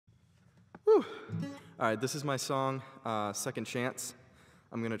Whew. All right, this is my song, Second Chance.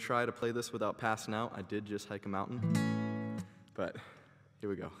 I'm gonna try to play this without passing out. I did just hike a mountain, but here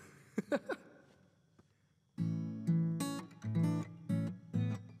we go.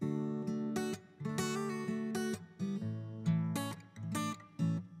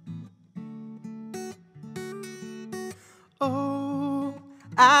 Oh,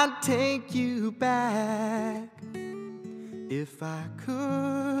 I'd take you back if I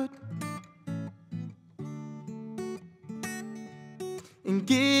could, and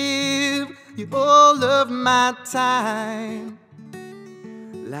give you all of my time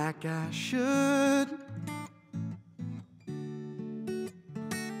like I should.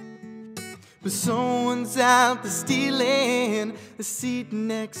 But someone's out there stealing a seat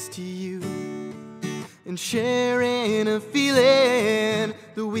next to you and sharing a feeling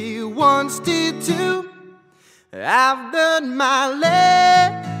that we once did too. I've learned my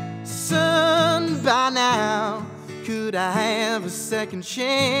lesson by now. Could I have a second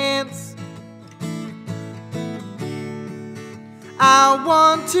chance? I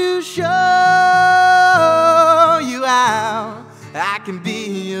want to show you how I can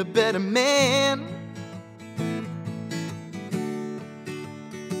be a better man.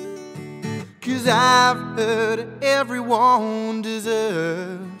 'Cause I've heard everyone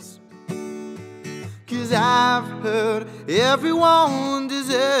deserves. 'Cause I've heard everyone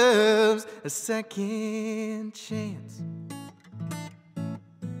deserves a second chance.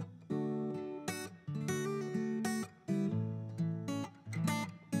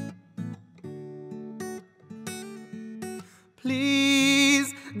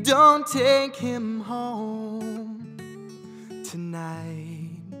 Please don't take him home tonight,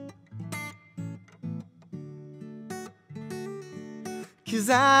 'cause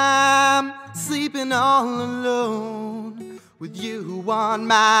I'm sleeping all alone with you on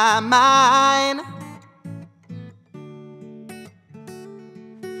my mind.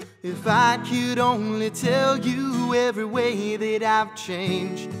 If I could only tell you every way that I've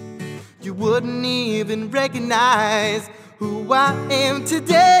changed, you wouldn't even recognize who I am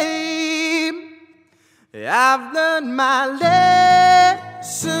today. I've learned my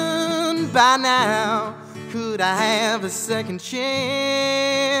lesson by now. Could I have a second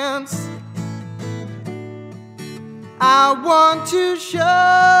chance? I want to show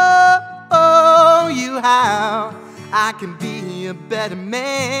you how I can be a better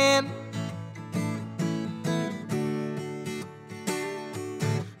man.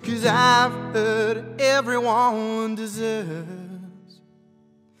 'Cause I've heard everyone deserves.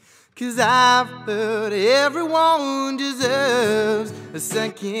 'Cause I've heard everyone deserves a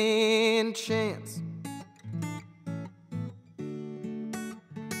second chance.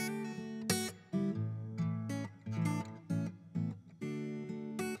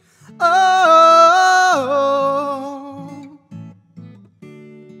 Oh,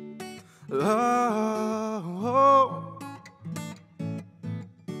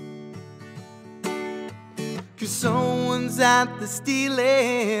 'cause someone's out there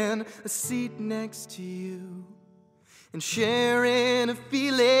stealing a seat next to you and sharing a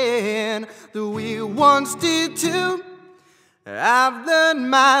feeling that we once did too. I've learned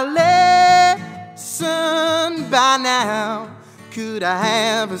my lesson by now. Could I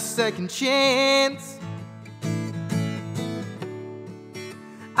have a second chance?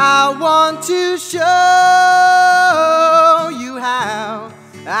 I want to show you how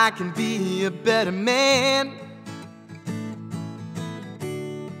I can be a better man.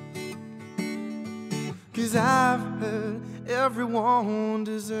 'Cause I've heard everyone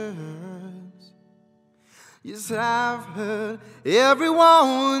deserves. Yes, I've heard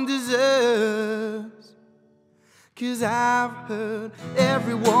everyone deserves. 'Cause I've heard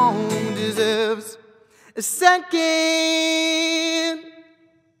everyone deserves a second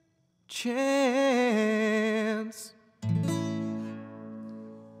chance.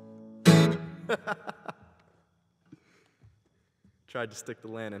 Tried to stick the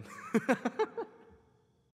landing.